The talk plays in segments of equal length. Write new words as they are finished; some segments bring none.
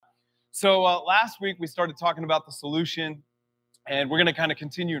So last week we started talking about the solution, and we're going to kind of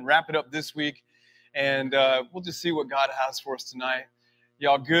continue and wrap it up this week. And we'll just see what God has for us tonight.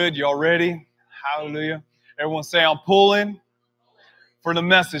 Y'all good? Y'all ready? Hallelujah. Everyone say, I'm pulling for the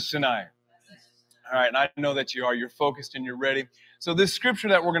message tonight. All right, and I know that you are. You're focused and you're ready. So this scripture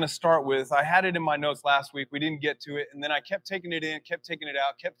that we're going to start with, I had it in my notes last week. We didn't get to it. And then I kept taking it in, kept taking it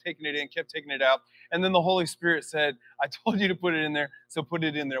out, kept taking it in, kept taking it out. And then the Holy Spirit said, I told you to put it in there, so put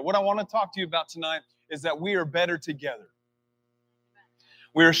it in there. What I want to talk to you about tonight is that we are better together.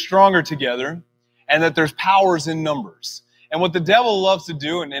 We are stronger together, and that there's powers in numbers. And what the devil loves to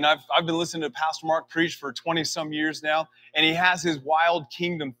do, and I've been listening to Pastor Mark preach for 20-some years now, and he has his wild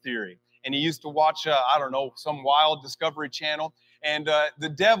kingdom theory. And he used to watch, some wild Discovery Channel. And the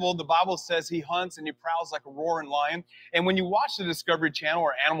devil, the Bible says he hunts and he prowls like a roaring lion. And when you watch the Discovery Channel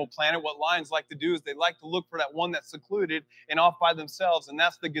or Animal Planet, what lions like to do is they like to look for that one that's secluded and off by themselves. And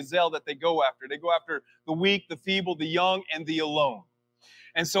that's the gazelle that they go after. They go after the weak, the feeble, the young, and the alone.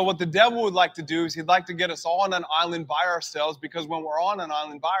 And so what the devil would like to do is he'd like to get us all on an island by ourselves, because when we're on an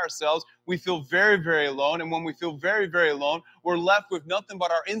island by ourselves, we feel very, very alone. And when we feel very, very alone, we're left with nothing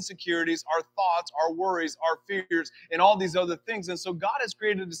but our insecurities, our thoughts, our worries, our fears, and all these other things. And so God has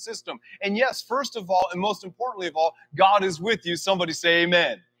created a system. And yes, first of all, and most importantly of all, God is with you. Somebody say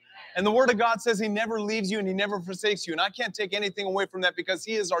amen. And the Word of God says He never leaves you and He never forsakes you. And I can't take anything away from that, because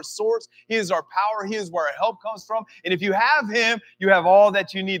He is our source. He is our power. He is where our help comes from. And if you have Him, you have all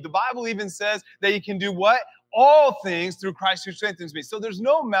that you need. The Bible even says that you can do what? All things through Christ who strengthens me. So there's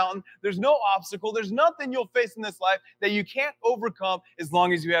no mountain, there's no obstacle, there's nothing you'll face in this life that you can't overcome as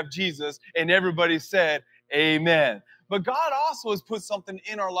long as you have Jesus. And everybody said, amen. But God also has put something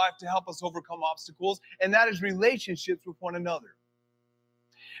in our life to help us overcome obstacles, and that is relationships with one another.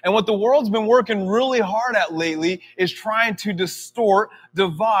 And what the world's been working really hard at lately is trying to distort,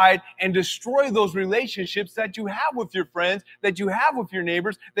 divide, and destroy those relationships that you have with your friends, that you have with your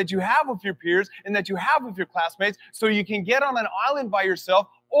neighbors, that you have with your peers, and that you have with your classmates, so you can get on an island by yourself.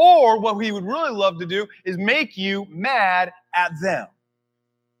 Or what we would really love to do is make you mad at them.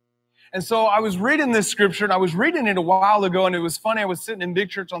 And so I was reading this scripture, and I was reading it a while ago, and it was funny. I was sitting in big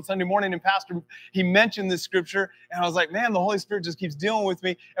church on Sunday morning, and Pastor, he mentioned this scripture, and I was like, man, the Holy Spirit just keeps dealing with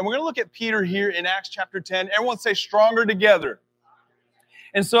me. And we're going to look at Peter here in Acts chapter 10. Everyone say stronger together.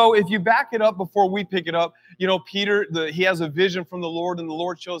 And so if you back it up before we pick it up, Peter, he has a vision from the Lord, and the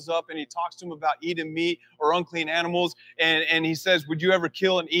Lord shows up and he talks to him about eating meat or unclean animals. And he says, would you ever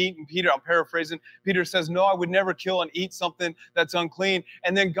kill and eat? And Peter, I'm paraphrasing, Peter says, no, I would never kill and eat something that's unclean.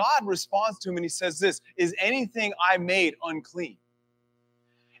 And then God responds to him and he says this, is anything I made unclean?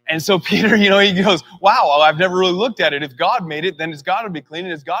 And so Peter, he goes, wow, I've never really looked at it. If God made it, then it's got to be clean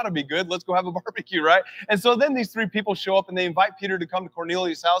and it's got to be good. Let's go have a barbecue, right? And so then these three people show up and they invite Peter to come to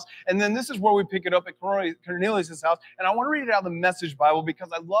Cornelius' house. And then this is where we pick it up at Cornelius' house. And I want to read it out of the Message Bible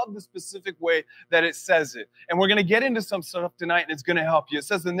because I love the specific way that it says it. And we're going to get into some stuff tonight, and it's going to help you. It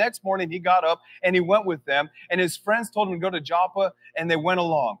says the next morning he got up and he went with them, and his friends told him to go to Joppa, and they went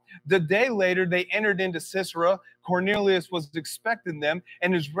along. The day later, they entered into Caesarea. Cornelius was expecting them,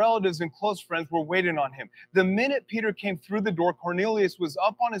 and his relatives and close friends were waiting on him. The minute Peter came through the door, Cornelius was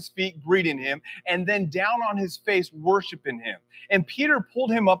up on his feet greeting him, and then down on his face worshiping him. And Peter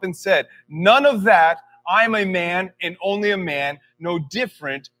pulled him up and said, none of that. I am a man and only a man, no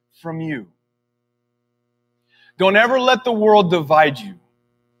different from you. Don't ever let the world divide you.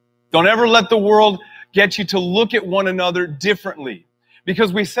 Don't ever let the world get you to look at one another differently.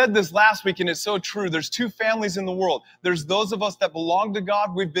 Because we said this last week, and it's so true. There's two families in the world. There's those of us that belong to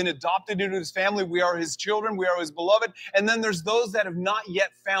God. We've been adopted into His family. We are His children. We are His beloved. And then there's those that have not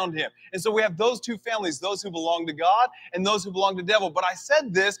yet found Him. And so we have those two families, those who belong to God and those who belong to the devil. But I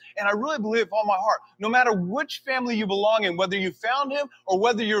said this, and I really believe with all my heart, no matter which family you belong in, whether you found Him or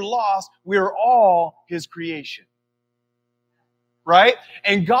whether you're lost, we are all His creation. Right?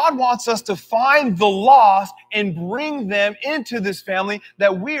 And God wants us to find the lost and bring them into this family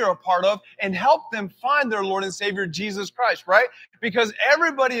that we are a part of and help them find their Lord and Savior, Jesus Christ, right? Because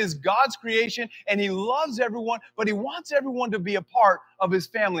everybody is God's creation and He loves everyone, but He wants everyone to be a part of His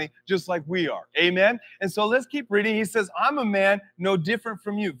family just like we are. Amen? And so let's keep reading. He says, I'm a man no different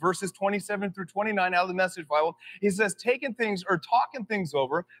from you. Verses 27 through 29 out of the Message Bible. He says, talking things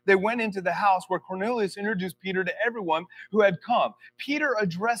over, they went into the house where Cornelius introduced Peter to everyone who had come. Peter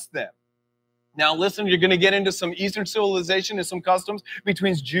addressed them. Now listen, you're going to get into some Eastern civilization and some customs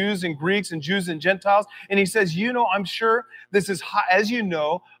between Jews and Greeks and Jews and Gentiles. And he says, I'm sure this is,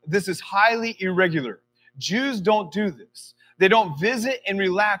 this is highly irregular. Jews don't do this. They don't visit and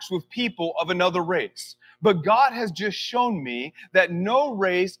relax with people of another race. But God has just shown me that no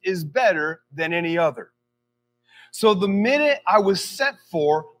race is better than any other. So the minute I was sent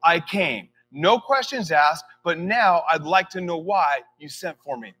for, I came. No questions asked, but now I'd like to know why you sent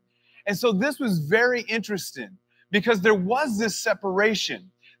for me. And so this was very interesting because there was this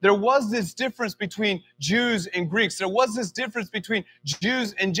separation. There was this difference between Jews and Greeks. There was this difference between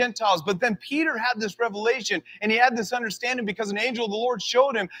Jews and Gentiles. But then Peter had this revelation and he had this understanding because an angel of the Lord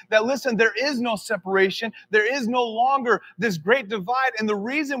showed him that, listen, there is no separation. There is no longer this great divide. And the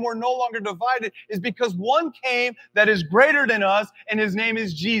reason we're no longer divided is because one came that is greater than us, and his name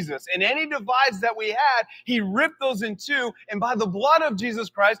is Jesus. And any divides that we had, he ripped those in two. And by the blood of Jesus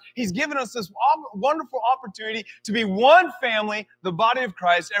Christ, he's given us this wonderful opportunity to be one family, the body of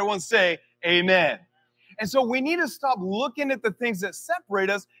Christ. Everyone say amen. And so we need to stop looking at the things that separate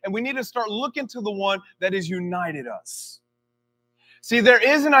us, and we need to start looking to the one that has united us. See, there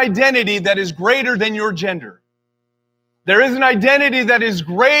is an identity that is greater than your gender. There is an identity that is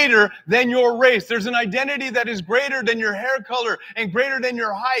greater than your race. There's an identity that is greater than your hair color and greater than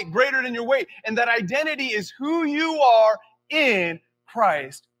your height, greater than your weight. And that identity is who you are in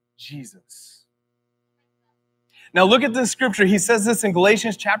Christ Jesus. Now look at this scripture. He says this in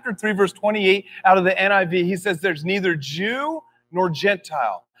Galatians chapter 3, verse 28 out of the NIV. He says, there's neither Jew nor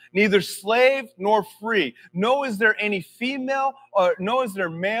Gentile, neither slave nor free. No is there any female, or no is there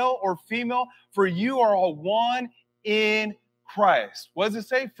male or female, for you are all one in Christ. What does it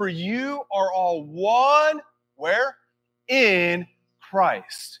say? For you are all one, where? In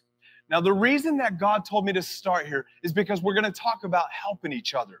Christ. Now the reason that God told me to start here is because we're going to talk about helping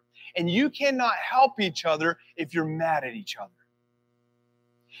each other. And you cannot help each other if you're mad at each other.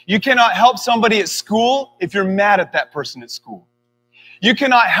 You cannot help somebody at school if you're mad at that person at school. You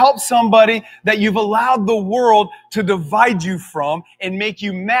cannot help somebody that you've allowed the world to divide you from and make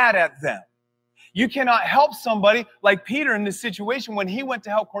you mad at them. You cannot help somebody like Peter in this situation when he went to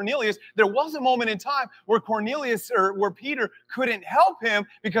help Cornelius. There was a moment in time where Cornelius or where Peter couldn't help him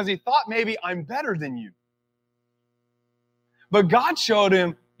because he thought maybe I'm better than you. But God showed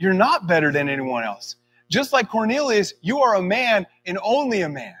him, you're not better than anyone else. Just like Cornelius, you are a man and only a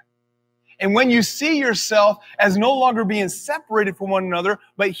man. And when you see yourself as no longer being separated from one another,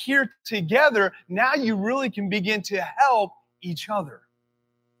 but here together, now you really can begin to help each other.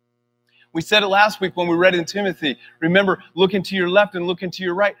 We said it last week when we read in Timothy. Remember, looking to your left and looking to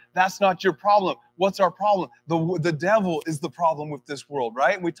your right. That's not your problem. What's our problem? The devil is the problem with this world,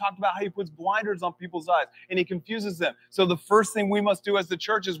 right? And we talked about how he puts blinders on people's eyes and he confuses them. So the first thing we must do as the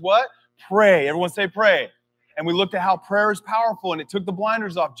church is what? Pray. Everyone say pray. And we looked at how prayer is powerful, and it took the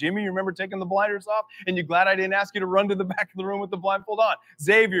blinders off. Jimmy, you remember taking the blinders off? And you're glad I didn't ask you to run to the back of the room with the blindfold on.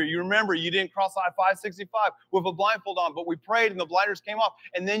 Xavier, you remember you didn't cross I-565 with a blindfold on, but we prayed and the blinders came off,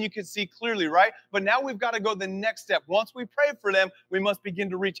 and then you could see clearly, right? But now we've got to go the next step. Once we pray for them, we must begin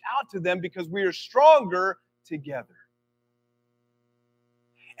to reach out to them because we are stronger together.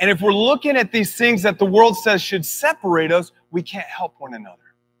 And if we're looking at these things that the world says should separate us, we can't help one another.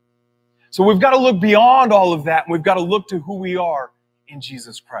 So we've got to look beyond all of that, and we've got to look to who we are in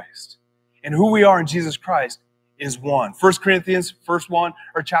Jesus Christ. And who we are in Jesus Christ is one. 1 Corinthians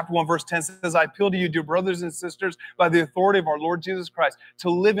chapter 1, verse 10 says, I appeal to you, dear brothers and sisters, by the authority of our Lord Jesus Christ, to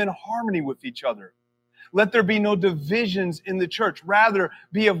live in harmony with each other. Let there be no divisions in the church. Rather,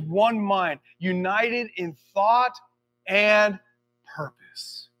 be of one mind, united in thought and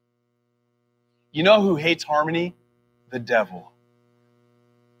purpose. You know who hates harmony? The devil.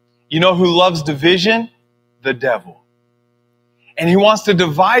 You know who loves division? The devil. And he wants to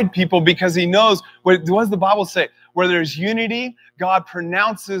divide people because he knows, what does the Bible say? Where there's unity, God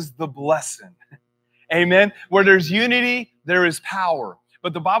pronounces the blessing. Amen? Where there's unity, there is power.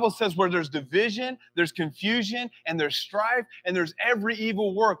 But the Bible says where there's division, there's confusion, and there's strife, and there's every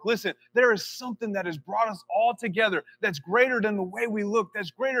evil work. Listen, there is something that has brought us all together that's greater than the way we look, that's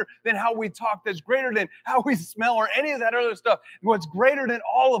greater than how we talk, that's greater than how we smell or any of that other stuff. What's greater than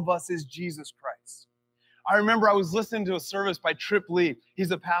all of us is Jesus Christ. I remember I was listening to a service by Trip Lee.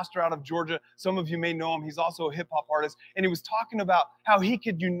 He's a pastor out of Georgia. Some of you may know him. He's also a hip-hop artist. And he was talking about how he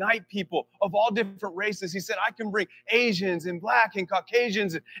could unite people of all different races. He said, I can bring Asians and Black and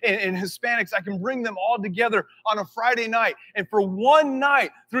Caucasians and Hispanics. I can bring them all together on a Friday night. And for one night,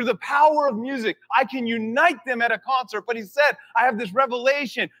 through the power of music, I can unite them at a concert. But he said, I have this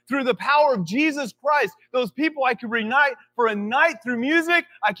revelation through the power of Jesus Christ. Those people I could reunite for a night through music,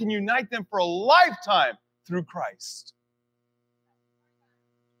 I can unite them for a lifetime through Christ.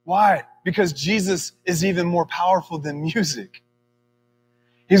 Why? Because Jesus is even more powerful than music.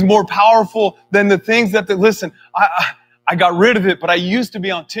 He's more powerful than the things that, listen, I got rid of it, but I used to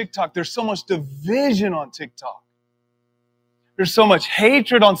be on TikTok. There's so much division on TikTok. There's so much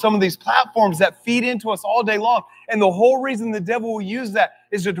hatred on some of these platforms that feed into us all day long. And the whole reason the devil will use that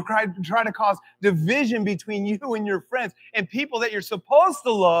is to try to cause division between you and your friends. And people that you're supposed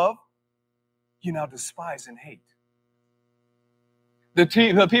to love, you now despise and hate.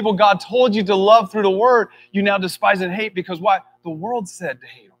 The people God told you to love through the word, you now despise and hate because why? The world said to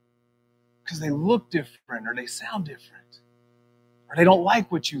hate them. Because they look different or they sound different. Or they don't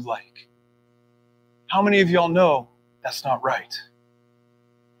like what you like. How many of y'all know that's not right?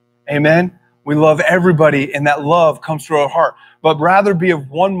 Amen? We love everybody, and that love comes through our heart. But rather be of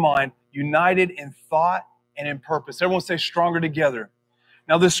one mind, united in thought and in purpose. Everyone say stronger together.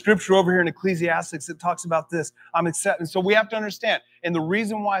 Now, this scripture over here in Ecclesiastes, it talks about this. I'm accepting. So we have to understand. And the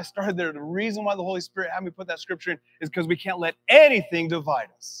reason why I started there, the reason why the Holy Spirit had me put that scripture in is because we can't let anything divide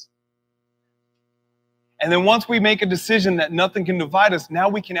us. And then once we make a decision that nothing can divide us, now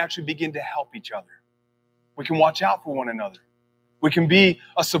we can actually begin to help each other. We can watch out for one another. We can be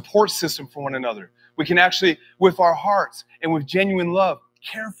a support system for one another. We can actually, with our hearts and with genuine love,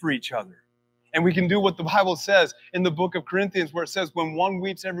 care for each other. And we can do what the Bible says in the book of Corinthians, where it says, when one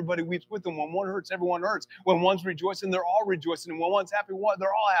weeps, everybody weeps with them. When one hurts, everyone hurts. When one's rejoicing, they're all rejoicing. And when one's happy,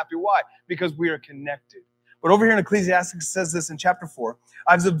 they're all happy. Why? Because we are connected. But over here in Ecclesiastes, it says this in chapter 4.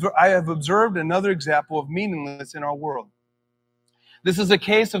 I have observed another example of meaninglessness in our world. This is a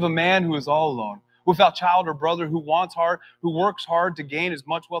case of a man who is all alone, without child or brother, who works hard to gain as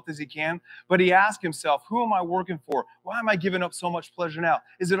much wealth as he can. But he asks himself, who am I working for? Why am I giving up so much pleasure now?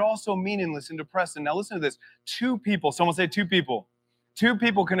 Is it all so meaningless and depressing? Now listen to this. Two people, someone say two people. Two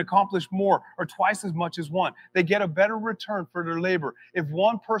people can accomplish more or twice as much as one. They get a better return for their labor. If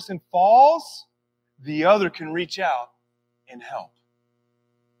one person falls, the other can reach out and help.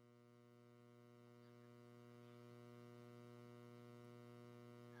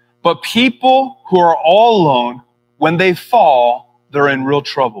 But people who are all alone, when they fall, they're in real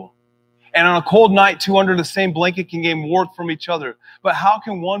trouble. And on a cold night, two under the same blanket can gain warmth from each other. But how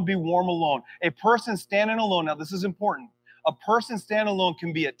can one be warm alone? A person standing alone, now this is important. A person standing alone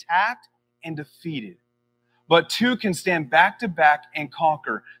can be attacked and defeated. But two can stand back to back and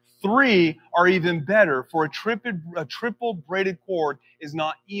conquer. Three are even better, for a triple braided cord is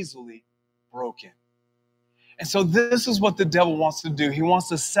not easily broken. And so this is what the devil wants to do. He wants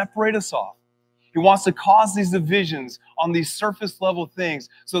to separate us off. He wants to cause these divisions on these surface level things.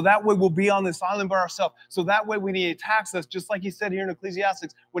 So that way we'll be on this island by ourselves. So that way when he attacks us, just like he said here in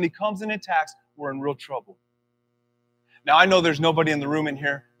Ecclesiastes, when he comes and attacks, we're in real trouble. Now I know there's nobody in the room in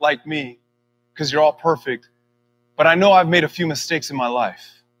here like me, because you're all perfect. But I know I've made a few mistakes in my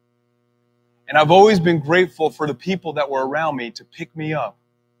life. And I've always been grateful for the people that were around me to pick me up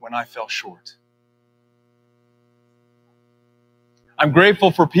when I fell short. I'm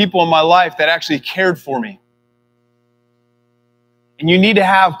grateful for people in my life that actually cared for me. And you need to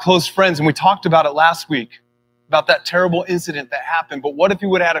have close friends. And we talked about it last week, about that terrible incident that happened. But what if you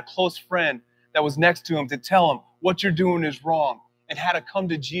would have had a close friend that was next to him to tell him what you're doing is wrong and had a come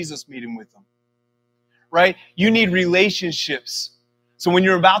to Jesus meeting with him? Right? You need relationships. So when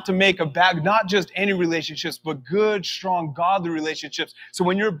you're about to make not just any relationships, but good, strong, godly relationships. So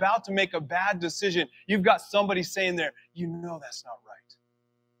when you're about to make a bad decision, you've got somebody saying there, you know that's not right.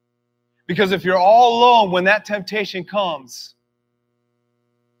 Because if you're all alone, when that temptation comes,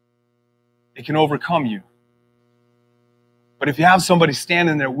 it can overcome you. But if you have somebody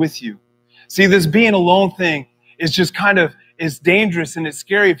standing there with you, see, this being alone thing is just it's dangerous and it's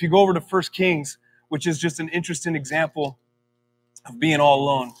scary. If you go over to 1 Kings, which is just an interesting example of being all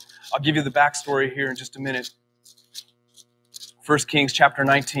alone. I'll give you the backstory here in just a minute. 1 Kings chapter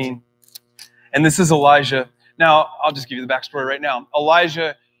 19. And this is Elijah. Now, I'll just give you the backstory right now.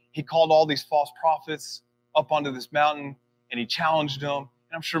 Elijah, he called all these false prophets up onto this mountain and he challenged them.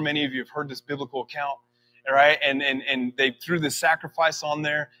 And I'm sure many of you have heard this biblical account. All right, and they threw this sacrifice on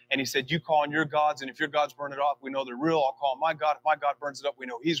there, and he said, you call on your gods, and if your gods burn it off, we know they're real. I'll call on my God. If my God burns it up, we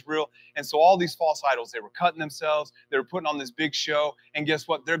know he's real. And so all these false idols, they were cutting themselves. They were putting on this big show. And guess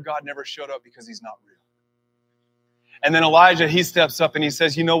what? Their God never showed up because he's not real. And then Elijah, he steps up and he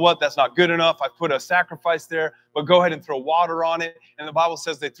says, you know what? That's not good enough. I put a sacrifice there, but go ahead and throw water on it. And the Bible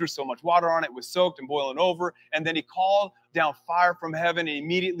says they threw so much water on it, it was soaked and boiling over. And then he called down fire from heaven, and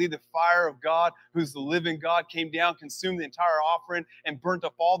immediately the fire of God, who's the living God, came down, consumed the entire offering, and burnt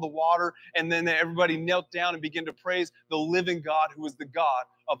up all the water. And then everybody knelt down and began to praise the living God, who is the God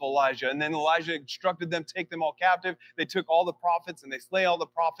of Elijah. And then Elijah instructed them, take them all captive. They took all the prophets and they slay all the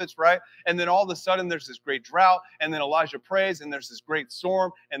prophets, right? And then all of a sudden there's this great drought, and then Elijah prays, and there's this great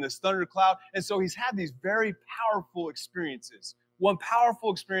storm and this thundercloud. And so he's had these very powerful experiences. One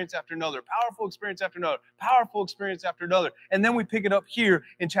powerful experience after another, powerful experience after another, powerful experience after another. And then we pick it up here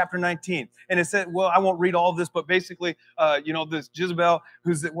in chapter 19. And it said, well, I won't read all of this, but basically, this Jezebel,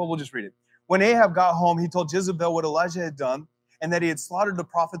 we'll just read it. When Ahab got home, he told Jezebel what Elijah had done, and that he had slaughtered the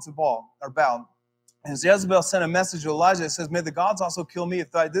prophets of Baal. And Jezebel sent a message to Elijah. It says, may the gods also kill me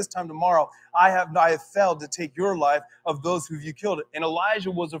if by this time tomorrow I have failed to take your life of those who you killed. And Elijah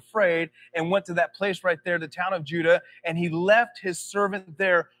was afraid and went to that place right there, the town of Judah, and he left his servant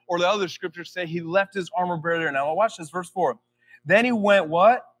there, or the other scriptures say he left his armor bearer there. Now watch this, verse 4. Then he went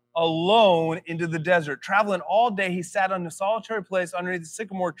what? Alone into the desert. Traveling all day, he sat on a solitary place underneath the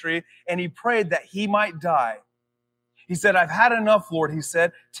sycamore tree, and he prayed that he might die. He said, I've had enough, Lord. He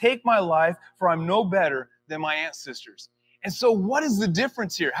said, take my life, for I'm no better than my ancestors. And so what is the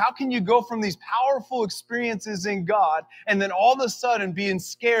difference here? How can you go from these powerful experiences in God and then all of a sudden being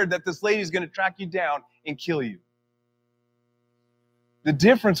scared that this lady is going to track you down and kill you? The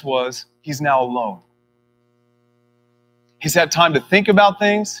difference was he's now alone. He's had time to think about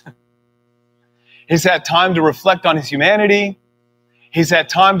things. He's had time to reflect on his humanity. He's had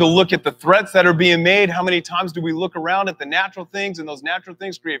time to look at the threats that are being made. How many times do we look around at the natural things, and those natural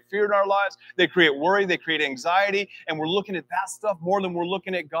things create fear in our lives? They create worry. They create anxiety. And we're looking at that stuff more than we're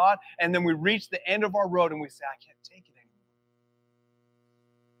looking at God. And then we reach the end of our road and we say, I can't take it anymore.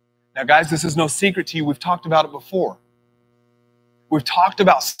 Now, guys, this is no secret to you. We've talked about it before. We've talked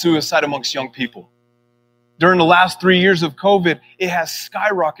about suicide amongst young people. During the last 3 years of COVID, it has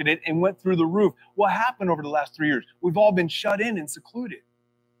skyrocketed and went through the roof. What happened over the last 3 years? We've all been shut in and secluded.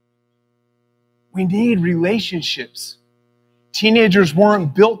 We need relationships. Teenagers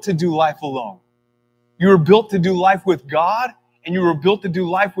weren't built to do life alone. You were built to do life with God, and you were built to do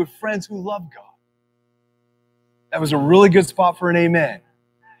life with friends who love God. That was a really good spot for an amen.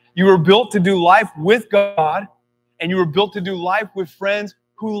 You were built to do life with God, and you were built to do life with friends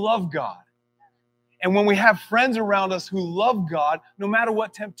who love God. And when we have friends around us who love God, no matter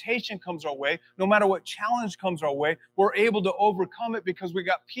what temptation comes our way, no matter what challenge comes our way, we're able to overcome it because we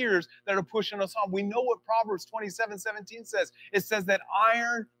got peers that are pushing us on. We know what Proverbs 27:17 says. It says that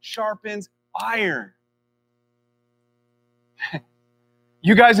iron sharpens iron.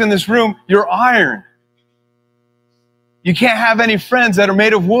 You guys in this room, you're iron. You can't have any friends that are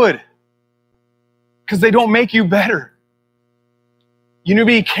made of wood because they don't make you better. You need to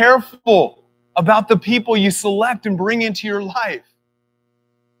be careful about the people you select and bring into your life,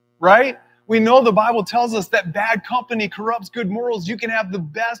 right? We know the Bible tells us that bad company corrupts good morals. You can have the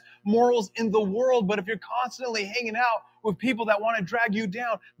best morals in the world, but if you're constantly hanging out with people that want to drag you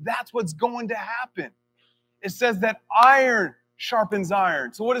down, that's what's going to happen. It says that iron sharpens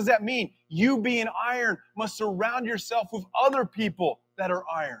iron. So what does that mean? You being iron must surround yourself with other people that are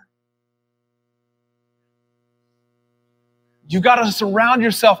iron. You got to surround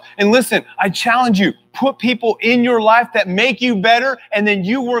yourself. And listen, I challenge you, put people in your life that make you better, and then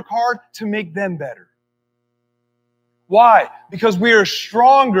you work hard to make them better. Why? Because we are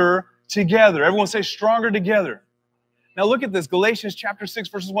stronger together. Everyone say stronger together. Now look at this, Galatians chapter 6,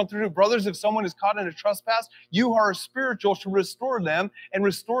 verses 1 through 2. Brothers, if someone is caught in a trespass, you are spiritual to restore them, and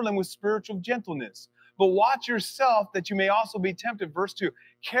restore them with spiritual gentleness. But watch yourself that you may also be tempted. Verse 2,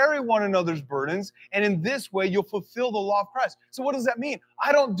 carry one another's burdens, and in this way you'll fulfill the law of Christ. So what does that mean?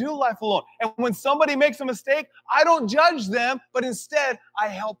 I don't do life alone. And when somebody makes a mistake, I don't judge them, but instead I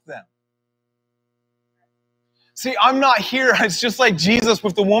help them. See, I'm not here. It's just like Jesus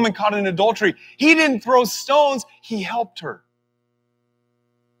with the woman caught in adultery. He didn't throw stones. He helped her.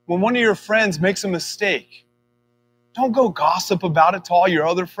 When one of your friends makes a mistake, don't go gossip about it to all your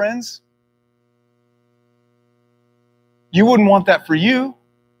other friends. You wouldn't want that for you,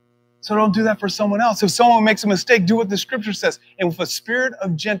 so don't do that for someone else. If someone makes a mistake, do what the scripture says, and with a spirit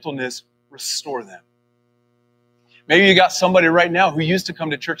of gentleness, restore them. Maybe you got somebody right now who used to come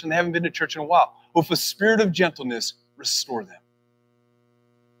to church and they haven't been to church in a while. With a spirit of gentleness, restore them.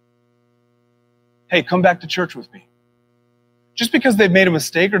 Hey, come back to church with me. Just because they've made a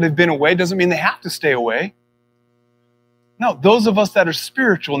mistake or they've been away doesn't mean they have to stay away. No, those of us that are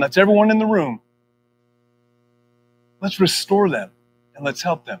spiritual, and that's everyone in the room, let's restore them and let's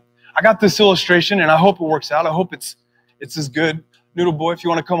help them. I got this illustration and I hope it works out. I hope it's as good. Noodle Boy, if you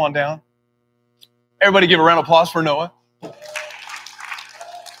want to come on down. Everybody give a round of applause for Noah.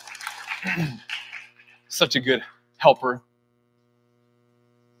 Such a good helper.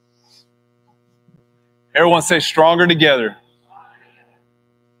 Everyone say stronger together.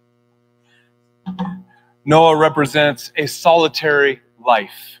 Noah represents a solitary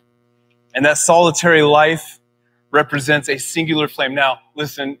life. And that solitary life represents a singular flame. Now,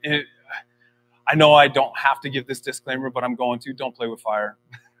 listen, I know I don't have to give this disclaimer, but I'm going to. Don't play with fire.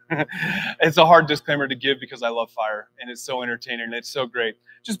 It's a hard disclaimer to give because I love fire, and it's so entertaining, and it's so great.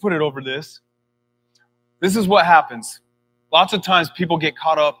 Just put it over this. This is what happens. Lots of times people get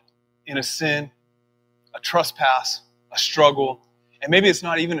caught up in a sin, a trespass, a struggle, and maybe it's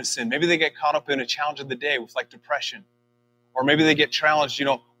not even a sin. Maybe they get caught up in a challenge of the day with like depression. Or maybe they get challenged,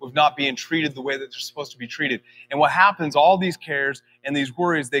 with not being treated the way that they're supposed to be treated. And what happens, all these cares and these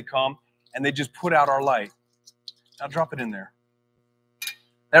worries, they come and they just put out our light. Now drop it in there.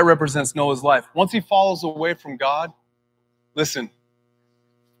 That represents Noah's life. Once he falls away from God, listen,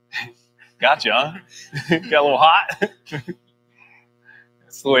 gotcha, huh? Got a little hot?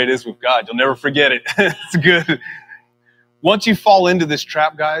 That's the way it is with God. You'll never forget it. It's good. Once you fall into this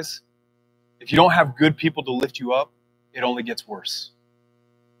trap, guys, if you don't have good people to lift you up, it only gets worse.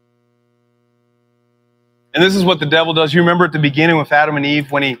 And this is what the devil does. You remember at the beginning with Adam and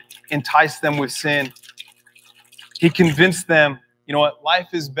Eve when he enticed them with sin. He convinced them, you know what, life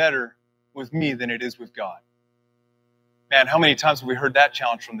is better with me than it is with God. Man, how many times have we heard that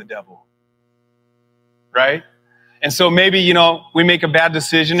challenge from the devil? Right? And so maybe, we make a bad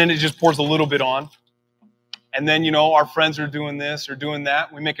decision and it just pours a little bit on. And then, our friends are doing this or doing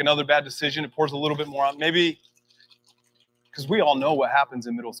that. We make another bad decision, it pours a little bit more on. Maybe, because we all know what happens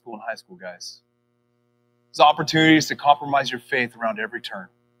in middle school and high school, guys. There's opportunities to compromise your faith around every turn.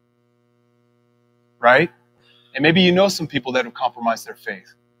 Right? And maybe you know some people that have compromised their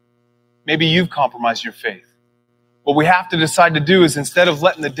faith. Maybe you've compromised your faith. What we have to decide to do is instead of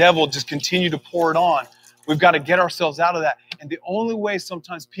letting the devil just continue to pour it on, we've got to get ourselves out of that. And the only way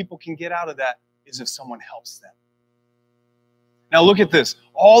sometimes people can get out of that is if someone helps them. Now look at this.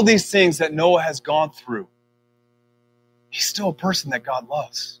 All these things that Noah has gone through, he's still a person that God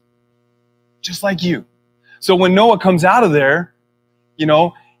loves. Just like you. So when Noah comes out of there,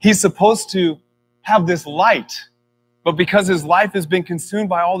 he's supposed to have this light. But because his life has been consumed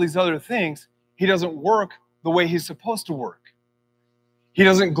by all these other things, he doesn't work the way he's supposed to work. He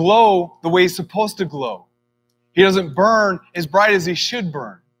doesn't glow the way he's supposed to glow. He doesn't burn as bright as he should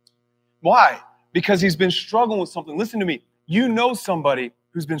burn. Why? Because he's been struggling with something. Listen to me. You know somebody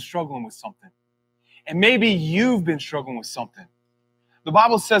who's been struggling with something. And maybe you've been struggling with something. The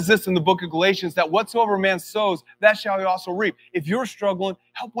Bible says this in the book of Galatians, that whatsoever man sows, that shall he also reap. If you're struggling,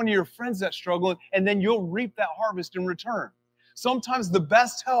 help one of your friends that's struggling, and then you'll reap that harvest in return. Sometimes the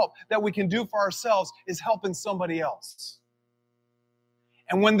best help that we can do for ourselves is helping somebody else.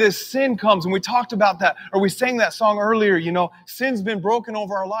 And when this sin comes, and we talked about that, or we sang that song earlier, sin's been broken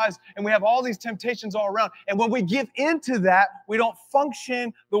over our lives, and we have all these temptations all around. And when we give into that, we don't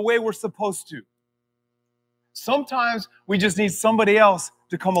function the way we're supposed to. Sometimes we just need somebody else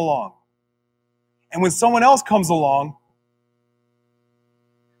to come along. And when someone else comes along,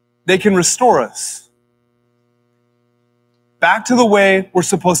 they can restore us back to the way we're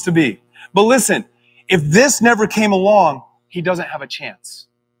supposed to be. But listen, if this never came along, he doesn't have a chance.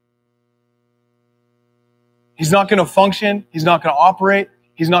 He's not going to function. He's not going to operate.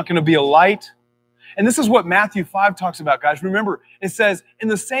 He's not going to be a light. And this is what Matthew 5 talks about, guys. Remember, it says, in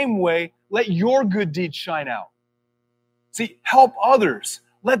the same way, let your good deeds shine out. See, help others.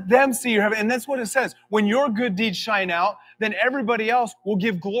 Let them see your heaven. And that's what it says. When your good deeds shine out, then everybody else will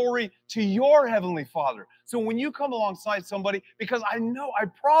give glory to your heavenly Father. So when you come alongside somebody, because I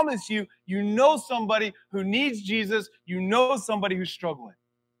promise you, you know somebody who needs Jesus, you know somebody who's struggling.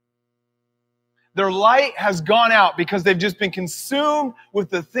 Their light has gone out because they've just been consumed with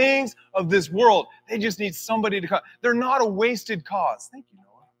the things of this world. They just need somebody to come. They're not a wasted cause. Thank you, Noah.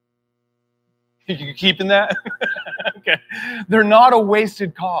 You keeping that? Okay. They're not a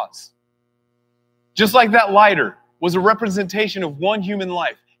wasted cause. Just like that lighter was a representation of one human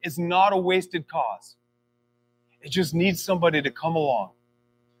life. It's not a wasted cause. It just needs somebody to come along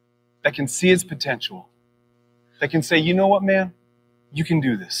that can see its potential, that can say, you know what, man? You can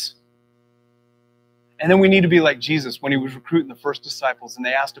do this. And then we need to be like Jesus when he was recruiting the first disciples and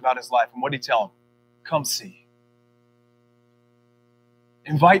they asked about his life. And what did he tell them? Come see.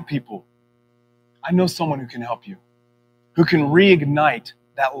 Invite people. I know someone who can help you, who can reignite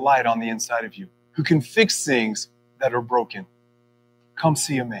that light on the inside of you, who can fix things that are broken. Come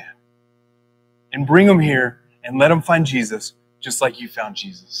see a man and bring him here and let him find Jesus just like you found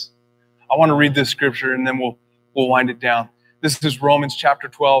Jesus. I want to read this scripture and then we'll we'll wind it down. This is Romans chapter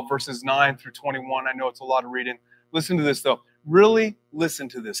 12, verses 9 through 21. I know it's a lot of reading. Listen to this, though. Really listen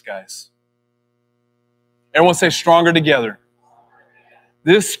to this, guys. Everyone say stronger together.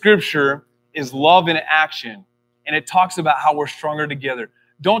 This scripture is love in action, and it talks about how we're stronger together.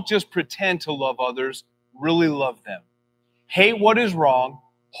 Don't just pretend to love others, really love them. Hate what is wrong,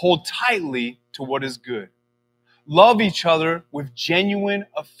 hold tightly to what is good. Love each other with genuine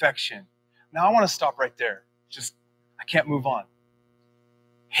affection. Now, I want to stop right there. I can't move on.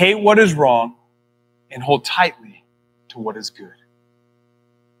 Hate what is wrong and hold tightly to what is good.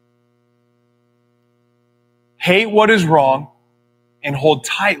 Hate what is wrong and hold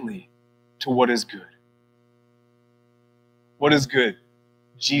tightly to what is good. What is good?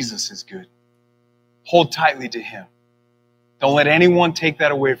 Jesus is good. Hold tightly to him. Don't let anyone take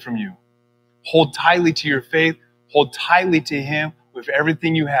that away from you. Hold tightly to your faith. Hold tightly to him with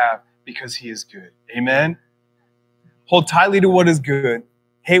everything you have because he is good. Amen? Hold tightly to what is good.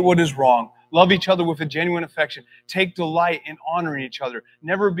 Hate what is wrong. Love each other with a genuine affection. Take delight in honoring each other.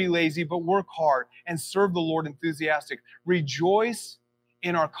 Never be lazy, but work hard and serve the Lord enthusiastic. Rejoice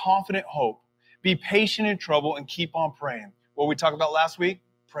in our confident hope. Be patient in trouble and keep on praying. What we talked about last week?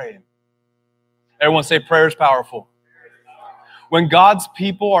 Praying. Everyone say prayer is powerful. When God's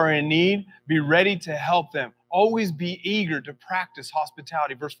people are in need, be ready to help them. Always be eager to practice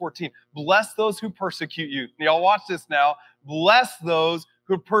hospitality. Verse 14, bless those who persecute you. Y'all watch this now. Bless those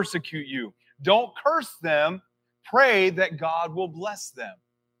who persecute you. Don't curse them. Pray that God will bless them.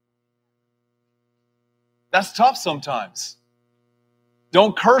 That's tough sometimes.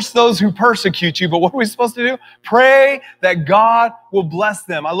 Don't curse those who persecute you, but what are we supposed to do? Pray that God will bless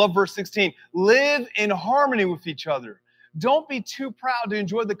them. I love verse 16. Live in harmony with each other. Don't be too proud to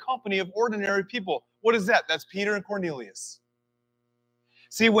enjoy the company of ordinary people. What is that? That's Peter and Cornelius.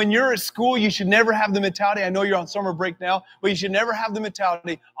 See, when you're at school, you should never have the mentality, I know you're on summer break now, but you should never have the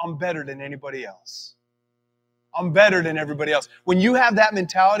mentality, I'm better than anybody else. I'm better than everybody else. When you have that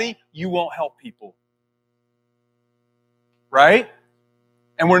mentality, you won't help people. Right?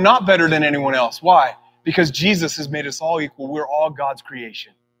 And we're not better than anyone else. Why? Because Jesus has made us all equal. We're all God's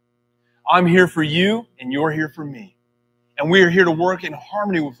creation. I'm here for you, and you're here for me. And we are here to work in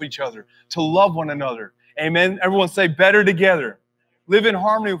harmony with each other, to love one another. Amen? Everyone say, better together. Live in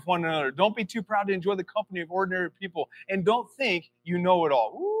harmony with one another. Don't be too proud to enjoy the company of ordinary people. And don't think you know it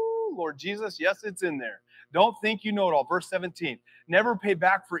all. Ooh, Lord Jesus, yes, it's in there. Don't think you know it all. Verse 17, never pay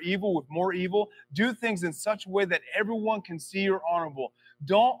back for evil with more evil. Do things in such a way that everyone can see you're honorable.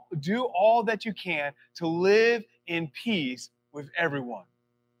 Don't do all that you can to live in peace with everyone.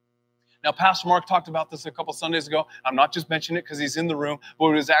 Now, Pastor Mark talked about this a couple Sundays ago. I'm not just mentioning it because he's in the room, but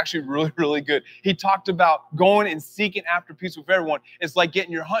it was actually really, really good. He talked about going and seeking after peace with everyone. It's like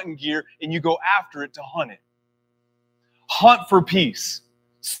getting your hunting gear and you go after it to hunt it. Hunt for peace.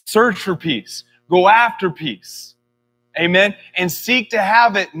 Search for peace. Go after peace. Amen? And seek to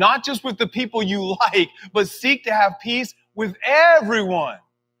have it not just with the people you like, but seek to have peace with everyone.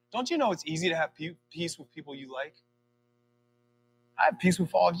 Don't you know it's easy to have peace with people you like? I have peace with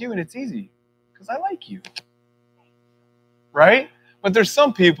all of you, and it's easy because I like you. Right? But there's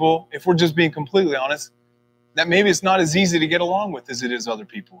some people, if we're just being completely honest, that maybe it's not as easy to get along with as it is other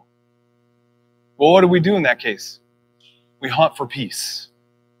people. Well, what do we do in that case? We hunt for peace.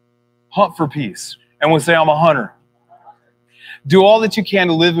 Hunt for peace. And we'll say, I'm a hunter. Do all that you can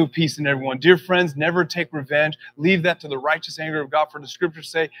to live with peace in everyone. Dear friends, never take revenge. Leave that to the righteous anger of God. For the scriptures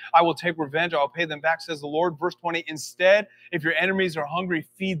say, I will take revenge. I will pay them back, says the Lord. Verse 20, instead, if your enemies are hungry,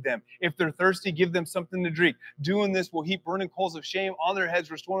 feed them. If they're thirsty, give them something to drink. Doing this will heap burning coals of shame on their heads.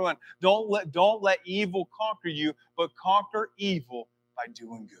 Verse 21, don't let evil conquer you, but conquer evil by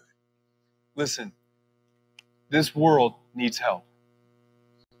doing good. Listen, this world needs help.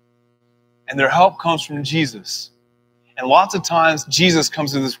 And their help comes from Jesus. And lots of times, Jesus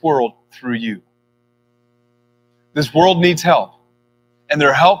comes to this world through you. This world needs help. And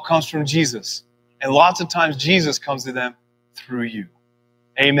their help comes from Jesus. And lots of times, Jesus comes to them through you.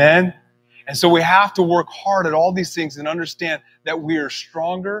 Amen? And so we have to work hard at all these things and understand that we are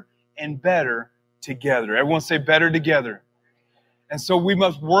stronger and better together. Everyone say better together. And so we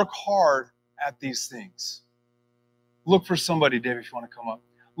must work hard at these things. Look for somebody, Dave, if you want to come up.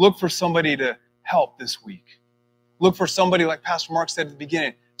 Look for somebody to help this week. Look for somebody, like Pastor Mark said at the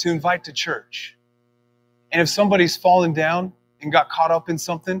beginning, to invite to church. And if somebody's fallen down and got caught up in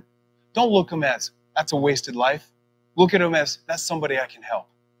something, don't look at them as, that's a wasted life. Look at them as, that's somebody I can help.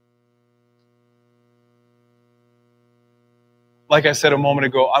 Like I said a moment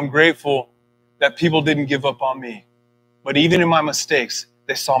ago, I'm grateful that people didn't give up on me. But even in my mistakes,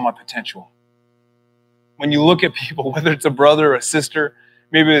 they saw my potential. When you look at people, whether it's a brother or a sister,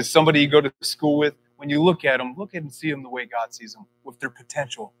 maybe it's somebody you go to school with, when you look at them and see them the way God sees them, with their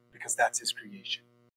potential, because that's his creation.